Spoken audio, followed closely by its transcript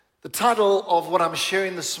The title of what I'm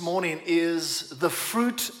sharing this morning is The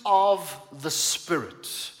Fruit of the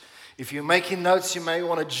Spirit. If you're making notes, you may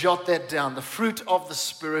want to jot that down. The fruit of the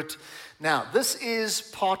Spirit. Now, this is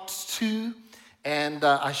part 2, and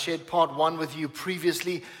I shared part 1 with you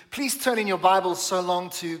previously. Please turn in your Bibles so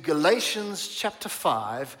long to Galatians chapter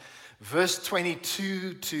 5, verse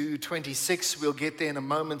 22 to 26. We'll get there in a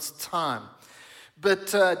moment's time.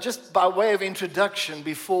 But just by way of introduction,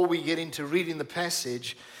 before we get into reading the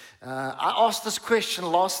passage, I asked this question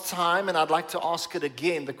last time, and I'd like to ask it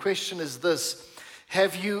again. The question is this: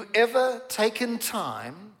 have you ever taken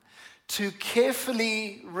time to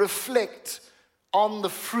carefully reflect on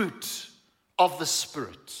the fruit of the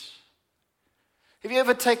Spirit? Have you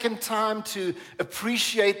ever taken time to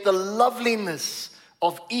appreciate the loveliness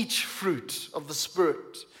of each fruit of the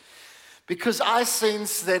Spirit? Because I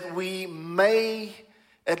sense that we may,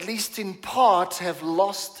 at least in part, have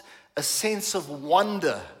lost a sense of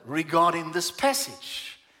wonder regarding this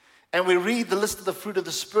passage. And we read the list of the fruit of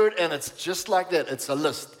the Spirit, and it's just like that. It's a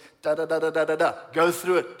list. Da-da-da-da-da-da-da. Go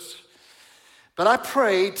through it. But I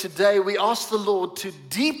pray today we ask the Lord to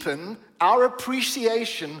deepen our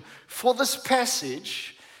appreciation for this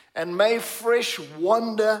passage, and may fresh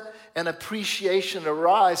wonder and appreciation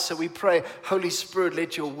arise. So we pray, Holy Spirit,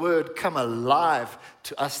 let your word come alive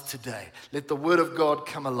to us today. Let the word of God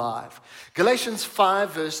come alive. Galatians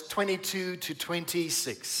 5, verse 22 to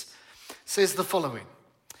 26 says the following: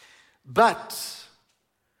 but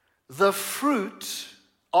the fruit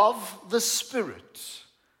of the Spirit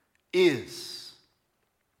is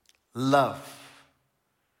love,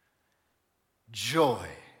 joy,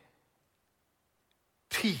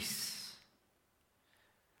 peace,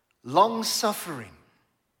 long-suffering,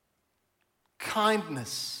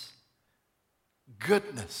 kindness,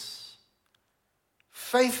 goodness,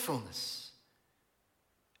 faithfulness,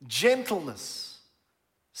 gentleness,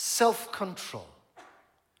 self-control.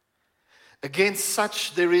 Against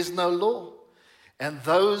such there is no law. And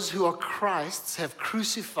those who are Christ's have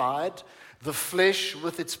crucified the flesh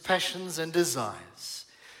with its passions and desires.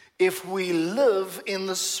 If we live in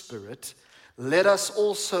the Spirit, let us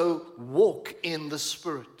also walk in the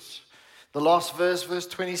Spirit. The last verse, verse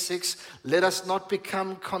 26, let us not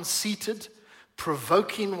become conceited,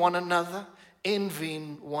 provoking one another,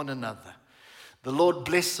 envying one another. The Lord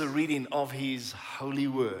bless the reading of His holy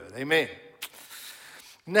word. Amen.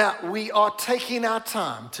 Now, we are taking our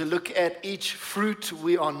time to look at each fruit.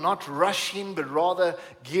 We are not rushing, but rather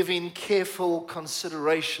giving careful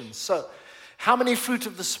consideration. So, how many fruit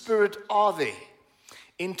of the Spirit are there?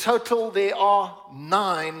 In total, there are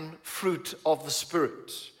 9 fruit of the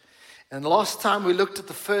Spirit. And last time we looked at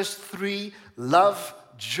the first 3, love,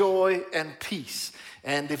 joy, and peace.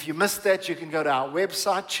 And if you missed that, you can go to our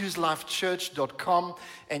website, chooselifechurch.com,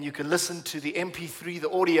 and you can listen to the MP3,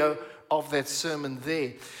 the audio of that sermon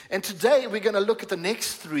there. And today we're going to look at the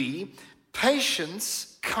next 3,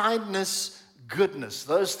 patience, kindness, goodness.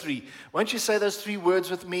 Those 3. Won't you say those 3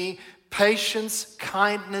 words with me? Patience,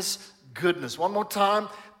 kindness, goodness. One more time.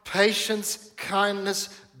 Patience,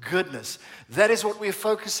 kindness, goodness. That is what we're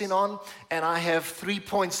focusing on, and I have 3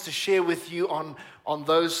 points to share with you on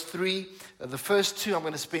those 3. The first 2 I'm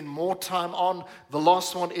going to spend more time on. The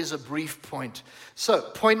last one is a brief point. So,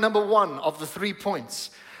 point number 1 of the 3 points.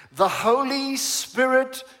 The Holy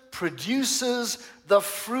Spirit produces the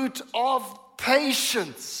fruit of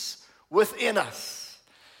patience within us.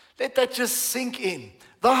 Let that just sink in.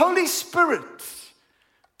 The Holy Spirit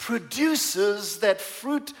produces that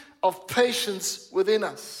fruit of patience within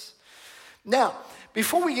us. Now,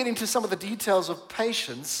 before we get into some of the details of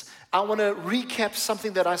patience, I want to recap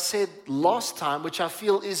something that I said last time, which I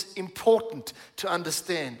feel is important to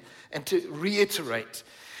understand and to reiterate.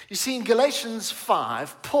 You see, in Galatians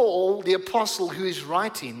 5, Paul, the apostle who is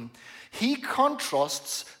writing, he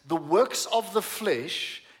contrasts the works of the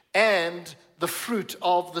flesh and the fruit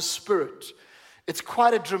of the Spirit. It's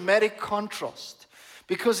quite a dramatic contrast,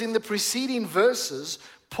 because in the preceding verses,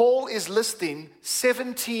 Paul is listing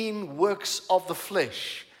 17 works of the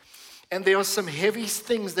flesh. And there are some heavy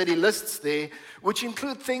things that he lists there, which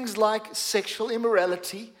include things like sexual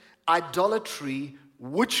immorality, idolatry,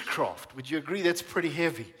 witchcraft. Would you agree that's pretty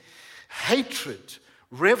heavy? Hatred,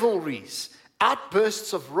 revelries,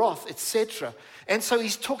 outbursts of wrath, etc. And so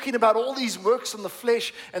he's talking about all these works on the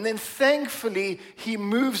flesh, and then thankfully he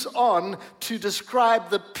moves on to describe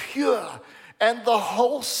the pure and the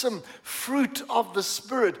wholesome fruit of the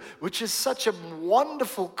Spirit, which is such a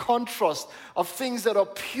wonderful contrast of things that are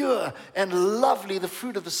pure and lovely, the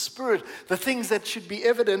fruit of the Spirit, the things that should be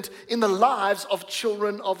evident in the lives of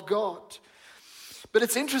children of God. But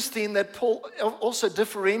it's interesting that Paul also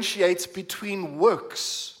differentiates between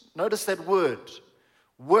works. Notice that word,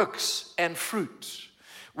 works and fruit.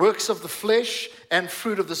 Works of the flesh and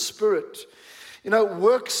fruit of the Spirit. You know,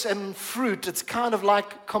 works and fruit, it's kind of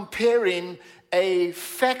like comparing a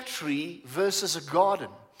factory versus a garden.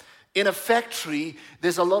 In a factory,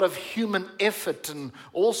 there's a lot of human effort and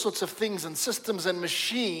all sorts of things and systems and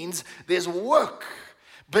machines. There's work.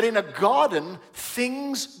 But in a garden,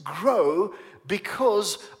 things grow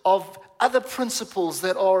because of other principles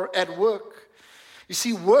that are at work. You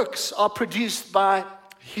see, works are produced by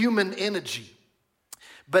human energy.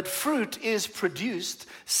 But fruit is produced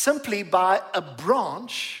simply by a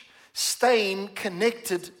branch staying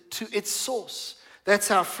connected to its source. That's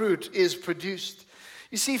how fruit is produced.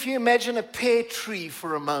 You see, if you imagine a pear tree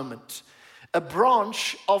for a moment, a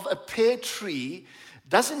branch of a pear tree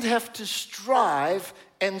doesn't have to strive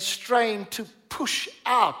and strain to push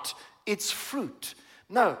out its fruit.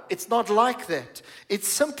 No, it's not like that. It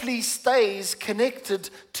simply stays connected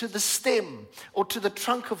to the stem or to the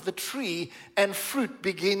trunk of the tree, and fruit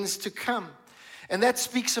begins to come. And that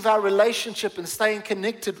speaks of our relationship and staying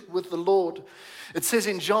connected with the Lord. It says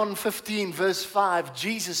in John 15, verse 5,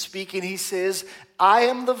 Jesus speaking, he says, I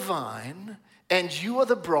am the vine, and you are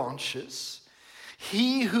the branches.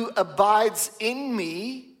 He who abides in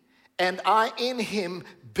me, and I in him,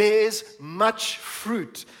 bears much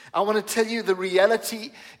fruit. I want to tell you the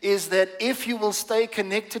reality is that if you will stay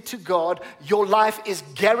connected to God, your life is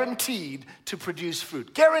guaranteed to produce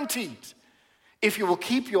fruit. Guaranteed. If you will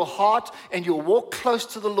keep your heart and you'll walk close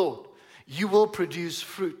to the Lord, you will produce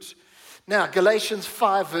fruit. Now, Galatians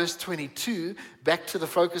 5 verse 22, back to the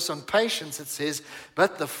focus on patience, it says,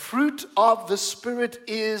 but the fruit of the Spirit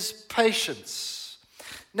is patience.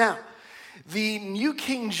 Now, the New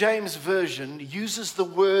King James Version uses the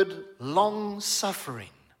word long-suffering.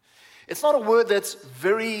 It's not a word that's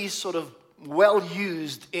very sort of well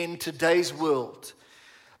used in today's world.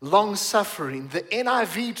 Long-suffering. The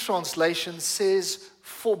NIV translation says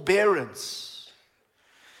forbearance.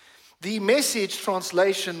 The Message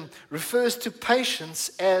translation refers to patience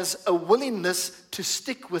as a willingness to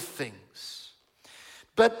stick with things.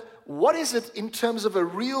 But what is it in terms of a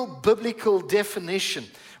real biblical definition?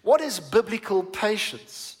 What is biblical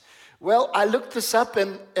patience? Well, I looked this up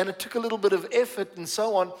and it took a little bit of effort and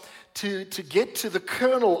so on to get to the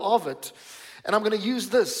kernel of it. And I'm going to use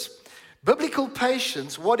this. Biblical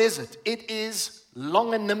patience, what is it? It is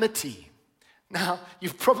longanimity. Now,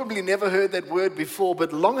 you've probably never heard that word before,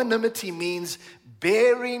 but longanimity means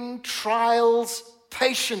bearing trials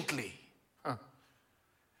patiently.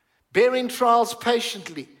 Bearing trials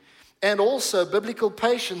patiently. And also, biblical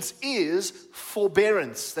patience is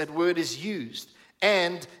forbearance. That word is used.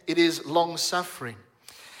 And it is long-suffering.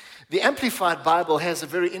 The Amplified Bible has a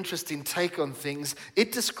very interesting take on things.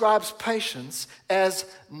 It describes patience as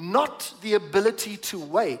not the ability to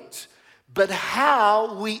wait, but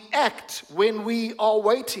how we act when we are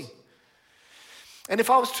waiting. And if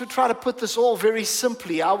I was to try to put this all very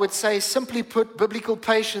simply, I would say, simply put, biblical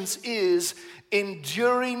patience is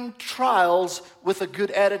enduring trials with a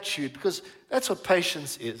good attitude, because that's what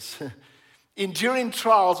patience is. Enduring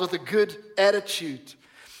trials with a good attitude.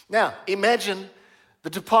 Now, imagine the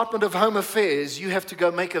Department of Home Affairs. You have to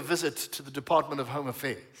go make a visit to the Department of Home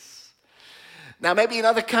Affairs. Now, maybe in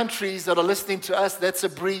other countries that are listening to us, that's a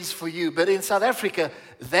breeze for you. But in South Africa,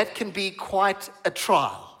 that can be quite a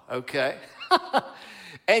trial, okay?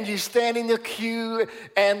 And you stand in the queue,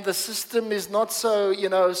 and the system is not so,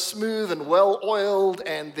 smooth and well-oiled,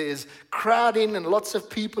 and there's crowding and lots of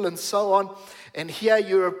people and so on. And here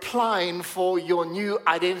you're applying for your new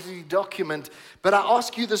identity document. But I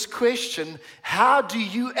ask you this question, how do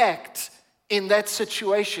you act in that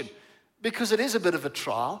situation? Because it is a bit of a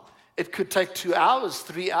trial. It could take 2 hours,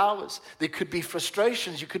 3 hours. There could be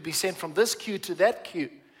frustrations. You could be sent from this queue to that queue.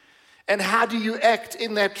 And how do you act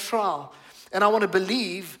in that trial? And I want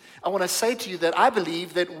to say to you that I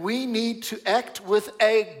believe that we need to act with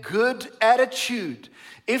a good attitude.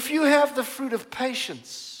 If you have the fruit of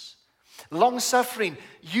patience, long-suffering,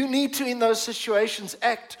 you need to, in those situations,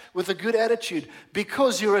 act with a good attitude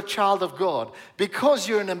because you're a child of God, because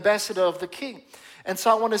you're an ambassador of the King. And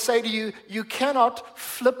so I want to say to you, you cannot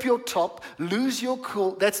flip your top, lose your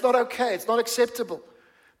cool. That's not okay. It's not acceptable.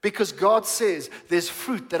 Because God says there's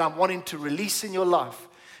fruit that I'm wanting to release in your life.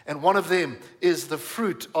 And one of them is the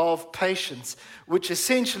fruit of patience, which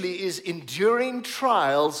essentially is enduring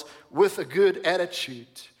trials with a good attitude.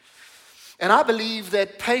 And I believe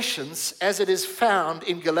that patience, as it is found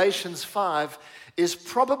in Galatians 5, is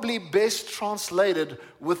probably best translated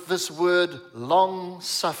with this word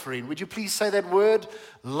long-suffering. Would you please say that word?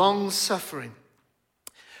 Long-suffering.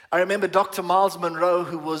 I remember Dr. Miles Monroe,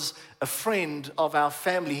 who was a friend of our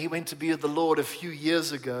family. He went to be with the Lord a few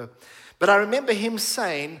years ago. But I remember him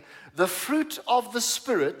saying, the fruit of the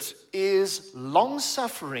Spirit is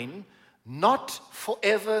long-suffering, not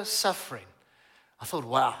forever suffering. I thought,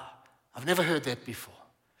 wow, I've never heard that before.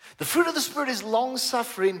 The fruit of the Spirit is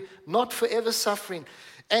long-suffering, not forever suffering.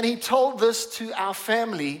 And he told this to our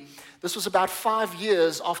family. This was about 5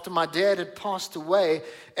 years after my dad had passed away,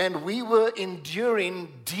 and we were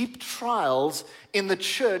enduring deep trials in the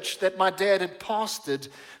church that my dad had pastored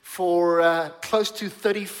for close to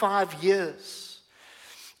 35 years.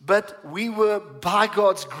 But we were, by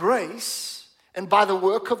God's grace and by the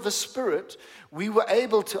work of the Spirit, we were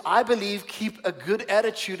able to, I believe, keep a good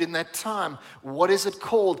attitude in that time. What is it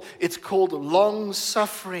called? It's called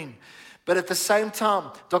long-suffering. But at the same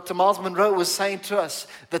time, Dr. Miles Monroe was saying to us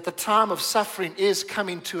that the time of suffering is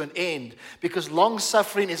coming to an end, because long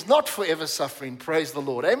suffering is not forever suffering. Praise the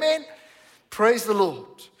Lord. Amen? Praise the Lord.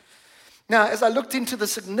 Now, as I looked into the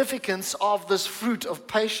significance of this fruit of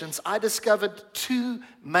patience, I discovered two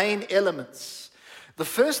main elements. The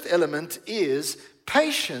first element is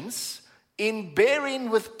patience in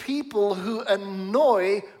bearing with people who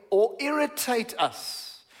annoy or irritate us.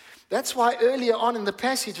 That's why earlier on in the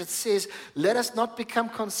passage it says, let us not become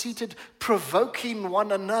conceited, provoking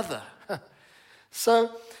one another. So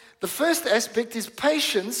the first aspect is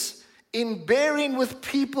patience in bearing with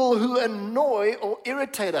people who annoy or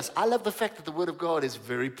irritate us. I love the fact that the Word of God is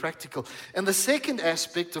very practical. And the second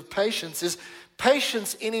aspect of patience is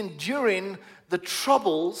patience in enduring the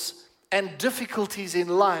troubles and difficulties in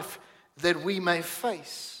life that we may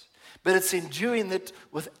face. But it's enduring it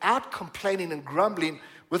without complaining and grumbling,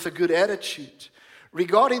 with a good attitude.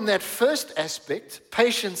 Regarding that first aspect,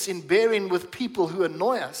 patience in bearing with people who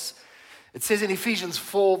annoy us, it says in Ephesians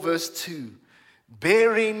 4 verse 2,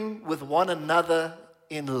 bearing with one another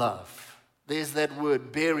in love. There's that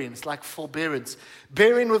word, bearing. It's like forbearance.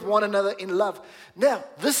 Bearing with one another in love. Now,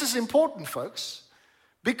 this is important, folks,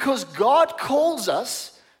 because God calls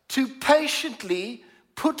us to patiently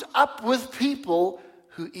put up with people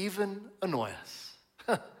who even annoy us.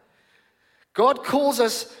 God calls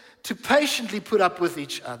us to patiently put up with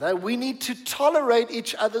each other. We need to tolerate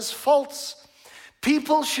each other's faults.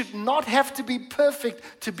 People should not have to be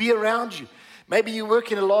perfect to be around you. Maybe you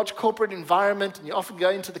work in a large corporate environment and you often go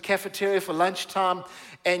into the cafeteria for lunchtime,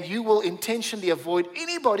 and you will intentionally avoid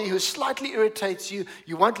anybody who slightly irritates you.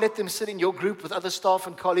 You won't let them sit in your group with other staff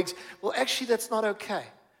and colleagues. Well, actually, that's not okay.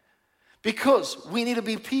 Because we need to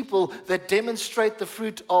be people that demonstrate the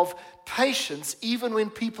fruit of patience even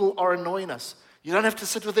when people are annoying us. You don't have to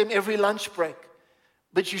sit with them every lunch break,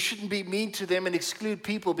 but you shouldn't be mean to them and exclude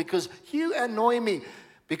people because you annoy me,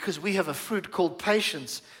 because we have a fruit called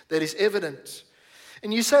patience that is evident.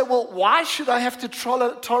 And you say, well, why should I have to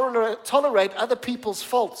tolerate other people's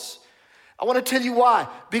faults? I want to tell you why.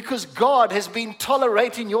 Because God has been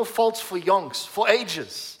tolerating your faults for yonks, for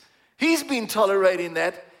ages. He's been tolerating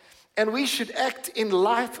that. And we should act in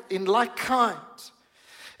like kind.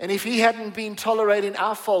 And if he hadn't been tolerating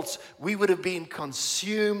our faults, we would have been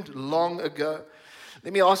consumed long ago.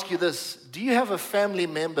 Let me ask you this. Do you have a family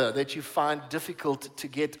member that you find difficult to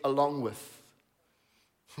get along with?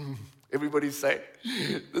 Everybody say,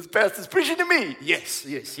 this pastor's preaching to me. Yes.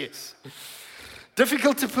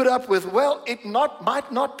 Difficult to put up with. Well, it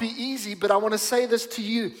might not be easy, but I want to say this to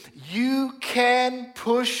you. You can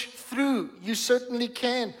push through. You certainly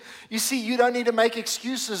can. You see, you don't need to make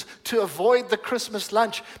excuses to avoid the Christmas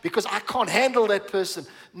lunch because I can't handle that person.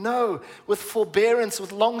 No, with forbearance,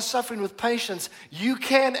 with long suffering, with patience, you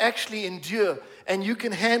can actually endure and you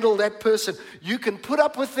can handle that person. You can put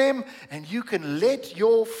up with them and you can let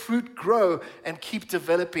your fruit grow and keep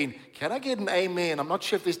developing. Can I get an amen? I'm not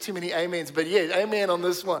sure if there's too many amens, but yeah, amen on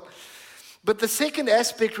this one. But the second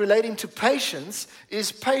aspect relating to patience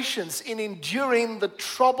is patience in enduring the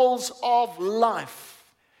troubles of life.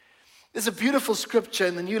 There's a beautiful scripture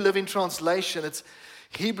in the New Living Translation. It's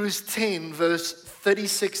Hebrews 10, verse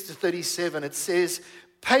 36 to 37. It says,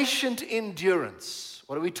 patient endurance.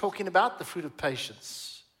 What are we talking about? The fruit of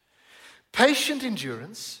patience. Patient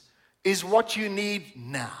endurance is what you need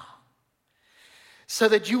now, so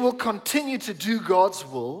that you will continue to do God's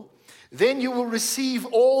will. Then you will receive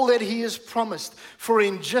all that he has promised. For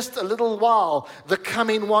in just a little while, the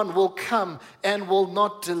coming one will come and will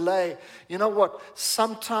not delay. You know what?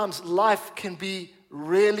 Sometimes life can be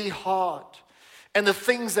really hard. And the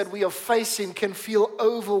things that we are facing can feel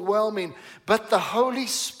overwhelming, but the Holy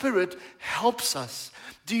Spirit helps us.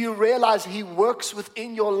 Do you realize He works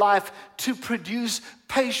within your life to produce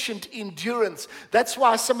patient endurance? That's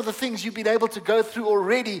why some of the things you've been able to go through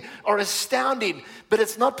already are astounding, but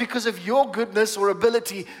it's not because of your goodness or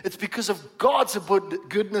ability, it's because of God's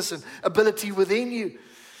goodness and ability within you.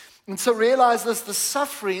 And so realize this, the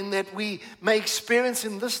suffering that we may experience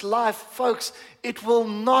in this life, folks, it will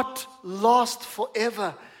not last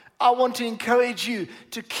forever. I want to encourage you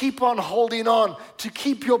to keep on holding on, to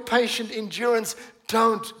keep your patient endurance.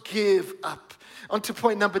 Don't give up. On to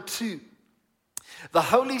point number 2. The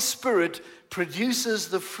Holy Spirit produces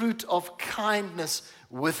the fruit of kindness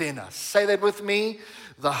within us. Say that with me.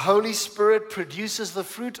 The Holy Spirit produces the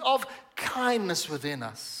fruit of kindness within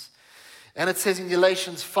us. And it says in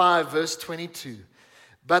Galatians 5, verse 22,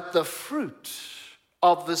 but the fruit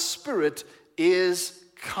of the Spirit is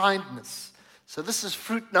kindness. So this is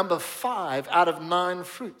fruit number 5 out of 9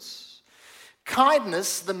 fruits.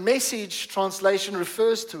 Kindness, the Message translation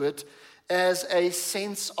refers to it as a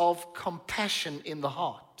sense of compassion in the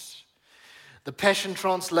heart. The Passion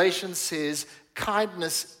translation says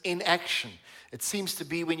kindness in action. It seems to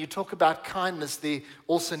be when you talk about kindness, there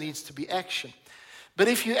also needs to be action. But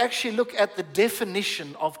if you actually look at the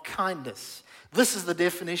definition of kindness, this is the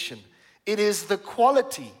definition. It is the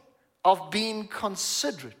quality of being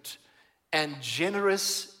considerate and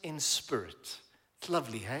generous in spirit. It's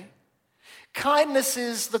lovely, hey? Kindness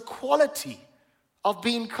is the quality of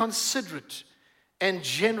being considerate and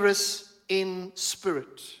generous in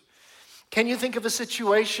spirit. Can you think of a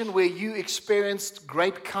situation where you experienced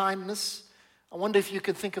great kindness? I wonder if you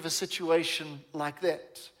can think of a situation like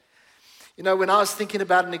that. You know, when I was thinking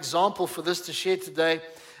about an example for this to share today,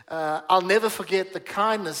 I'll never forget the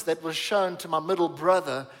kindness that was shown to my middle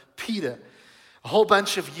brother, Peter, a whole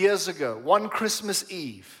bunch of years ago. One Christmas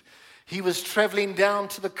Eve, he was traveling down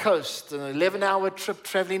to the coast, an 11-hour trip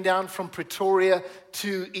traveling down from Pretoria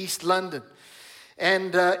to East London.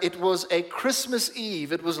 And it was a Christmas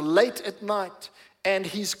Eve. It was late at night, and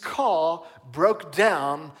his car broke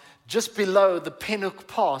down just below the Pennock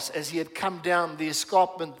Pass as he had come down the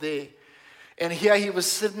escarpment there. And here he was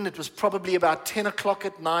sitting. It was probably about 10 o'clock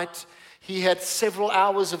at night. He had several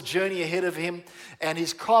hours of journey ahead of him, and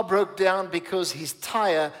his car broke down because his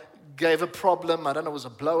tire gave a problem. I don't know, it was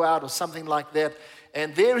a blowout or something like that.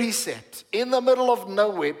 And there he sat in the middle of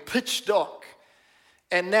nowhere, pitch dark.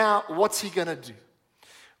 And now what's he going to do?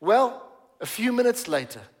 Well, a few minutes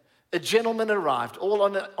later, a gentleman arrived, all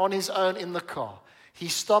on his own in the car. He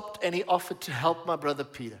stopped and he offered to help my brother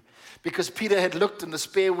Peter, because Peter had looked and the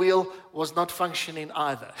spare wheel was not functioning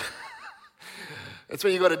either. That's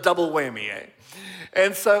when you got a double whammy, eh?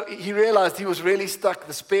 And so he realized he was really stuck.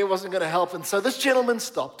 The spare wasn't going to help. And so this gentleman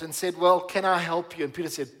stopped and said, well, can I help you? And Peter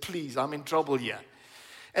said, please, I'm in trouble here.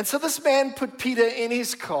 And so this man put Peter in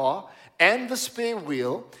his car and the spare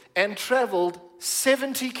wheel and traveled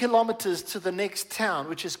 70 kilometers to the next town,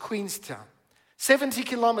 which is Queenstown. 70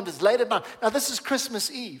 kilometers late at night. Now, this is Christmas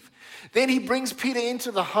Eve. Then he brings Peter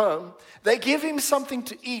into the home. They give him something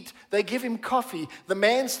to eat. They give him coffee. The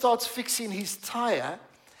man starts fixing his tire.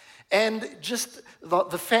 And just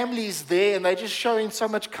the family is there, and they're just showing so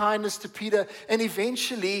much kindness to Peter. And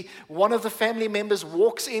eventually, one of the family members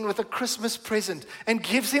walks in with a Christmas present and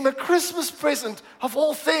gives him a Christmas present of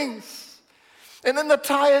all things. And then the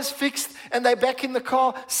tire's fixed, and they're back in the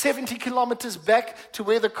car, 70 kilometers back to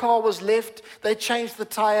where the car was left. They changed the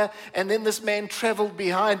tire, and then this man traveled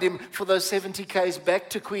behind him for those 70 Ks back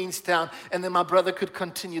to Queenstown, and then my brother could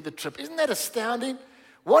continue the trip. Isn't that astounding?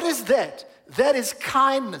 What is that? That is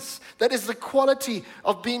kindness. That is the quality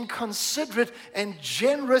of being considerate and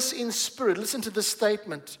generous in spirit. Listen to this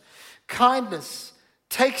statement. Kindness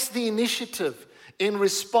takes the initiative in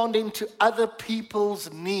responding to other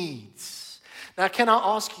people's needs. Now, can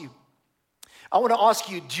I ask you, I want to ask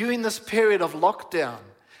you, during this period of lockdown,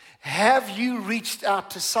 have you reached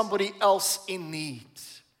out to somebody else in need?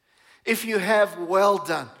 If you have, well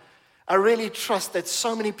done. I really trust that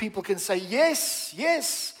so many people can say, yes,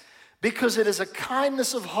 yes, because it is a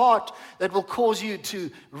kindness of heart that will cause you to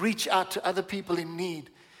reach out to other people in need.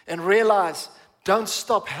 And realize, don't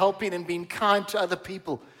stop helping and being kind to other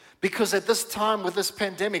people. Because at this time with this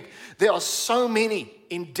pandemic, there are so many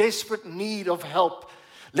in desperate need of help.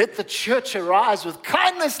 Let the church arise with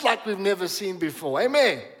kindness like we've never seen before.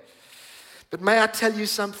 Amen. But may I tell you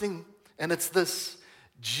something? And it's this.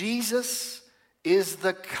 Jesus is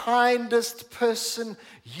the kindest person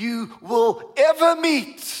you will ever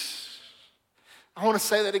meet. I want to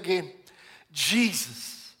say that again.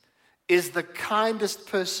 Jesus is the kindest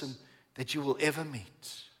person that you will ever meet.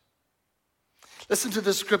 Listen to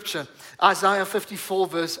the scripture. Isaiah 54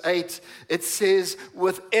 verse 8. It says,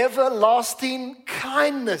 with everlasting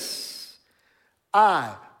kindness,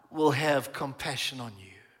 I will have compassion on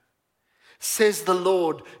you, says the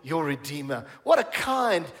Lord, your Redeemer. What a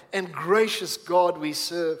kind and gracious God we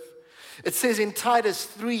serve. It says in Titus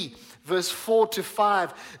 3, verse 4 to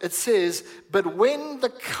 5, it says, but when the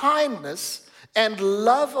kindness and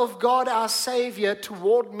love of God our Savior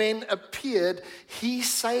toward men appeared, He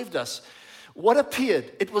saved us. What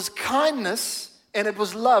appeared? It was kindness and it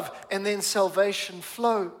was love, and then salvation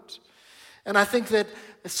flowed. And I think that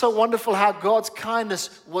it's so wonderful how God's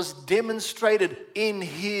kindness was demonstrated in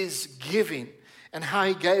His giving and how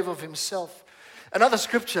He gave of Himself. Another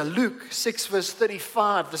scripture, Luke 6 verse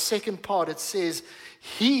 35, the second part, it says,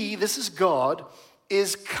 He, this is God,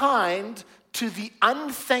 is kind to the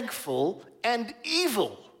unthankful and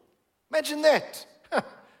evil. Imagine that.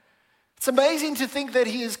 It's amazing to think that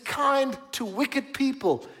He is kind to wicked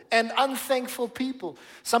people and unthankful people.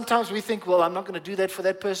 Sometimes we think, well, I'm not going to do that for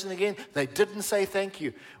that person again. They didn't say thank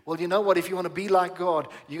you. Well, you know what? If you want to be like God,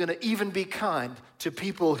 you're going to even be kind to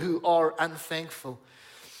people who are unthankful.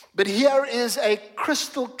 But here is a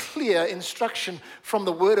crystal clear instruction from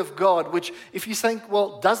the Word of God, which if you think,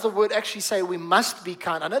 well, does the Word actually say we must be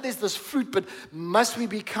kind? I know there's this fruit, but must we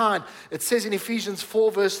be kind? It says in Ephesians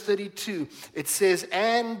 4 verse 32, it says,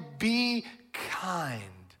 and be kind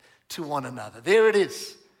to one another. There it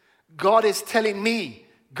is. God is telling me,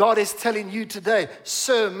 God is telling you today,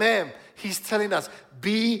 sir, ma'am, He's telling us,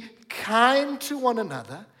 be kind to one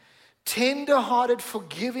another, tender-hearted,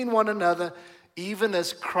 forgiving one another, even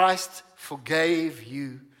as Christ forgave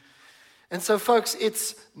you. And so, folks,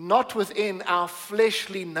 it's not within our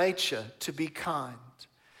fleshly nature to be kind,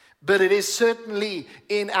 but it is certainly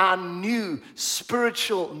in our new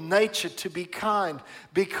spiritual nature to be kind,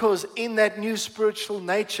 because in that new spiritual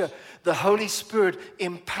nature, the Holy Spirit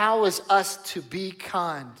empowers us to be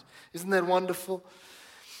kind. Isn't that wonderful?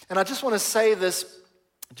 And I just want to say this,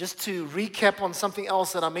 just to recap on something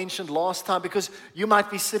else that I mentioned last time, because you might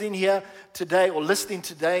be sitting here today or listening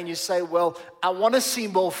today and you say, well, I want to see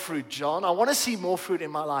more fruit, John. I want to see more fruit in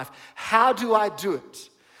my life. How do I do it?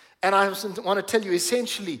 And I want to tell you,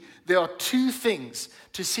 essentially, there are two things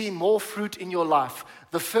to see more fruit in your life.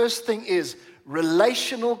 The first thing is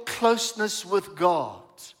relational closeness with God.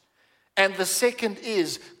 And the second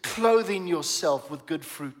is clothing yourself with good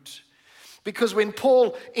fruit. Because when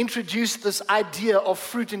Paul introduced this idea of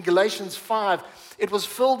fruit in Galatians 5, it was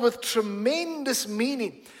filled with tremendous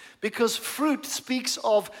meaning, because fruit speaks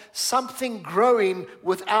of something growing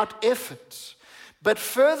without effort. But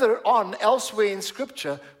further on, elsewhere in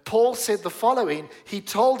Scripture, Paul said the following. He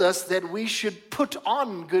told us that we should put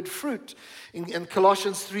on good fruit. In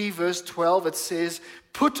Colossians 3 verse 12, it says,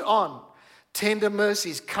 put on tender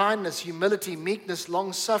mercies, kindness, humility, meekness,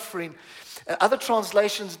 long-suffering. Other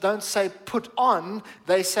translations don't say put on,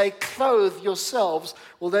 they say clothe yourselves.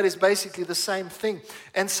 Well, that is basically the same thing.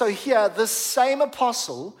 And so here, this same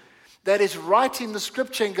apostle that is writing the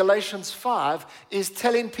scripture in Galatians 5 is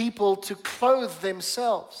telling people to clothe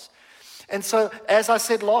themselves. And so, as I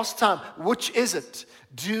said last time, which is it?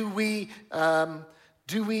 Do we,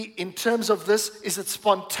 in terms of this, is it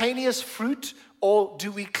spontaneous fruit, or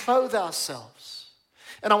do we clothe ourselves?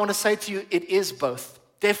 And I want to say to you, it is both,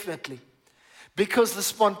 definitely. Because the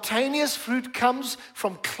spontaneous fruit comes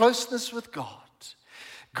from closeness with God.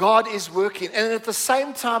 God is working, and at the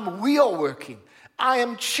same time we are working. I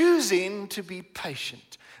am choosing to be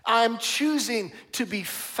patient. I am choosing to be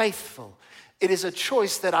faithful. It is a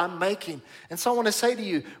choice that I'm making. And so I want to say to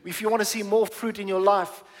you, if you want to see more fruit in your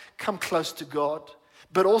life, come close to God,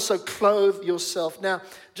 but also clothe yourself. Now,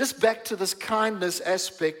 just back to this kindness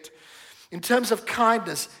aspect. In terms of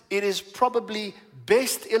kindness, it is probably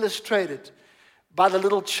best illustrated by the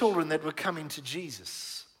little children that were coming to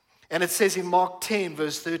Jesus. And it says in Mark 10,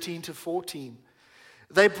 verse 13 to 14,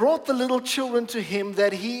 they brought the little children to Him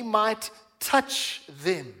that He might touch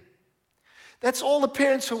them. That's all the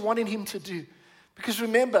parents were wanting Him to do. Because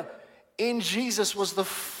remember, in Jesus was the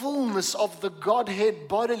fullness of the Godhead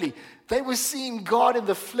bodily. They were seeing God in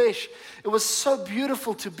the flesh. It was so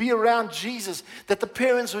beautiful to be around Jesus that the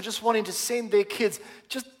parents were just wanting to send their kids.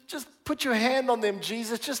 Just put your hand on them,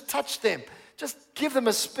 Jesus. Just touch them. Just give them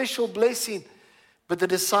a special blessing. But the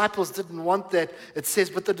disciples didn't want that. It says,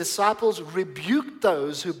 but the disciples rebuked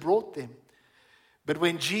those who brought them. But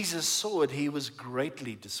when Jesus saw it, He was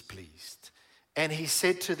greatly displeased. And He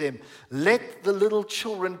said to them, let the little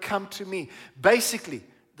children come to me. Basically,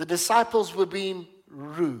 the disciples were being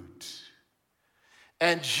rude.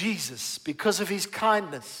 And Jesus, because of His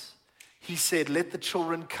kindness, He said, let the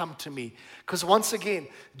children come to me. Because once again,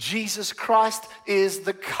 Jesus Christ is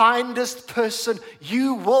the kindest person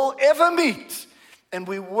you will ever meet. And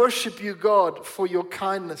we worship you, God, for your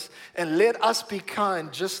kindness. And let us be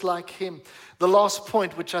kind just like him. The last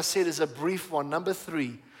point, which I said is a brief one, number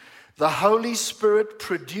 3. The Holy Spirit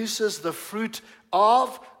produces the fruit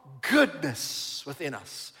of goodness within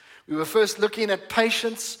us. We were first looking at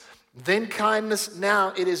patience, then kindness,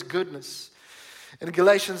 now it is goodness. In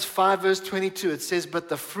Galatians 5 verse 22, it says, but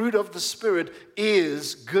the fruit of the Spirit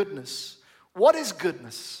is goodness. What is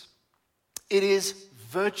goodness? It is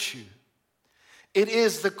virtue. It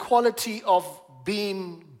is the quality of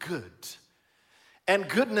being good. And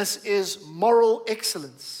goodness is moral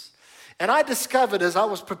excellence. And I discovered, as I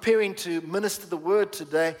was preparing to minister the word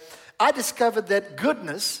today, I discovered that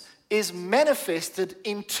goodness is manifested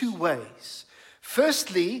in 2 ways.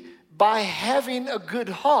 Firstly, by having a good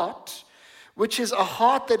heart, which is a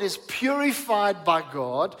heart that is purified by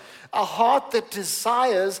God, a heart that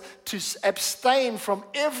desires to abstain from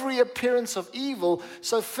every appearance of evil.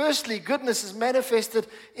 So firstly, goodness is manifested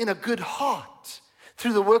in a good heart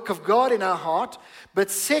through the work of God in our heart.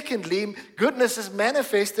 But secondly, goodness is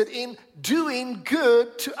manifested in doing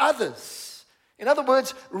good to others. In other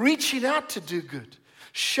words, reaching out to do good,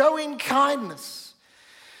 showing kindness.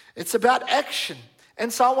 It's about action.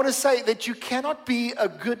 And so I want to say that you cannot be a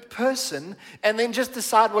good person and then just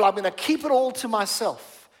decide, well, I'm going to keep it all to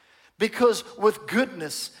myself. Because with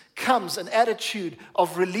goodness comes an attitude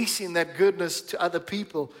of releasing that goodness to other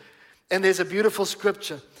people. And there's a beautiful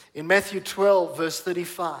scripture in Matthew 12, verse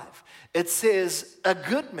 35. It says, a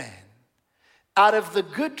good man out of the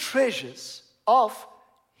good treasures of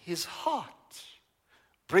his heart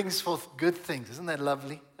brings forth good things. Isn't that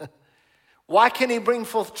lovely? Why can he bring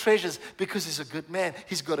forth treasures? Because he's a good man.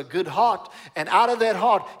 He's got a good heart. And out of that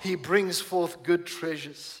heart, he brings forth good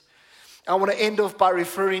treasures. I want to end off by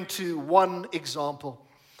referring to one example.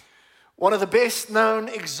 One of the best known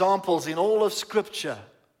examples in all of Scripture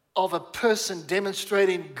of a person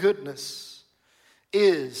demonstrating goodness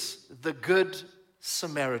is the Good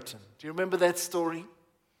Samaritan. Do you remember that story?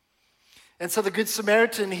 And so the Good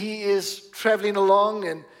Samaritan, he is traveling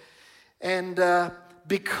along and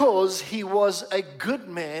because he was a good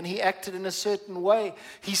man, he acted in a certain way.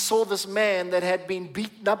 He saw this man that had been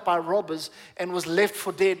beaten up by robbers and was left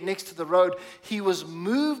for dead next to the road. He was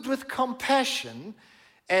moved with compassion,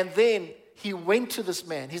 and then he went to this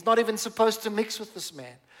man. He's not even supposed to mix with this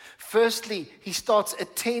man. Firstly, he starts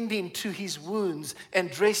attending to his wounds and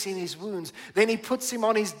dressing his wounds. Then he puts him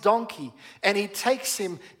on his donkey and he takes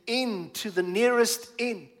him into the nearest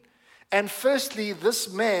inn. And firstly,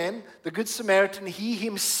 this man, the Good Samaritan, he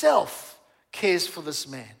himself cares for this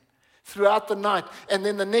man throughout the night. And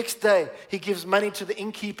then the next day, he gives money to the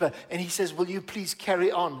innkeeper and he says, will you please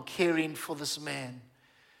carry on caring for this man?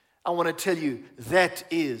 I want to tell you, that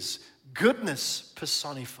is goodness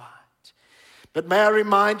personified. But may I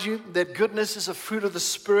remind you that goodness is a fruit of the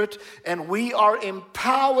Spirit, and we are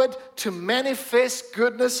empowered to manifest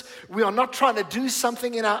goodness. We are not trying to do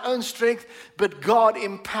something in our own strength, but God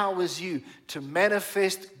empowers you to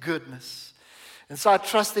manifest goodness. And so I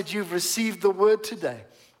trust that you've received the word today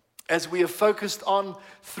as we are focused on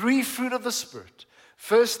 3 fruit of the Spirit.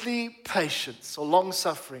 Firstly, patience or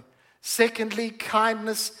long-suffering. Secondly,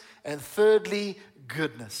 kindness. And thirdly,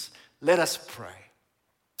 goodness. Let us pray.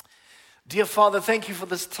 Dear Father, thank you for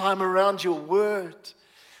this time around your word.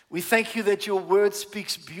 We thank you that your word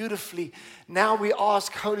speaks beautifully. Now we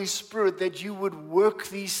ask, Holy Spirit, that you would work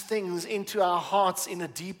these things into our hearts in a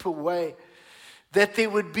deeper way. That there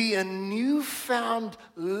would be a newfound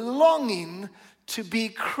longing to be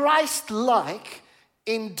Christ-like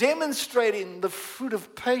in demonstrating the fruit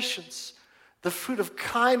of patience, the fruit of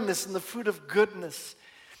kindness, and the fruit of goodness.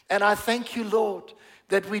 And I thank you, Lord,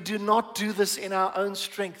 that we do not do this in our own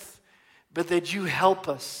strength, but that you help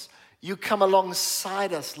us. You come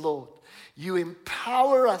alongside us, Lord. You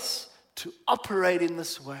empower us to operate in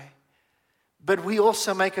this way. But we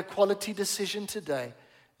also make a quality decision today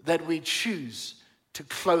that we choose to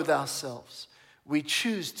clothe ourselves. We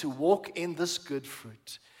choose to walk in this good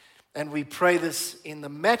fruit. And we pray this in the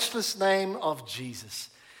matchless name of Jesus.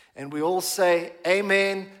 And we all say,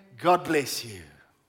 amen. God bless you.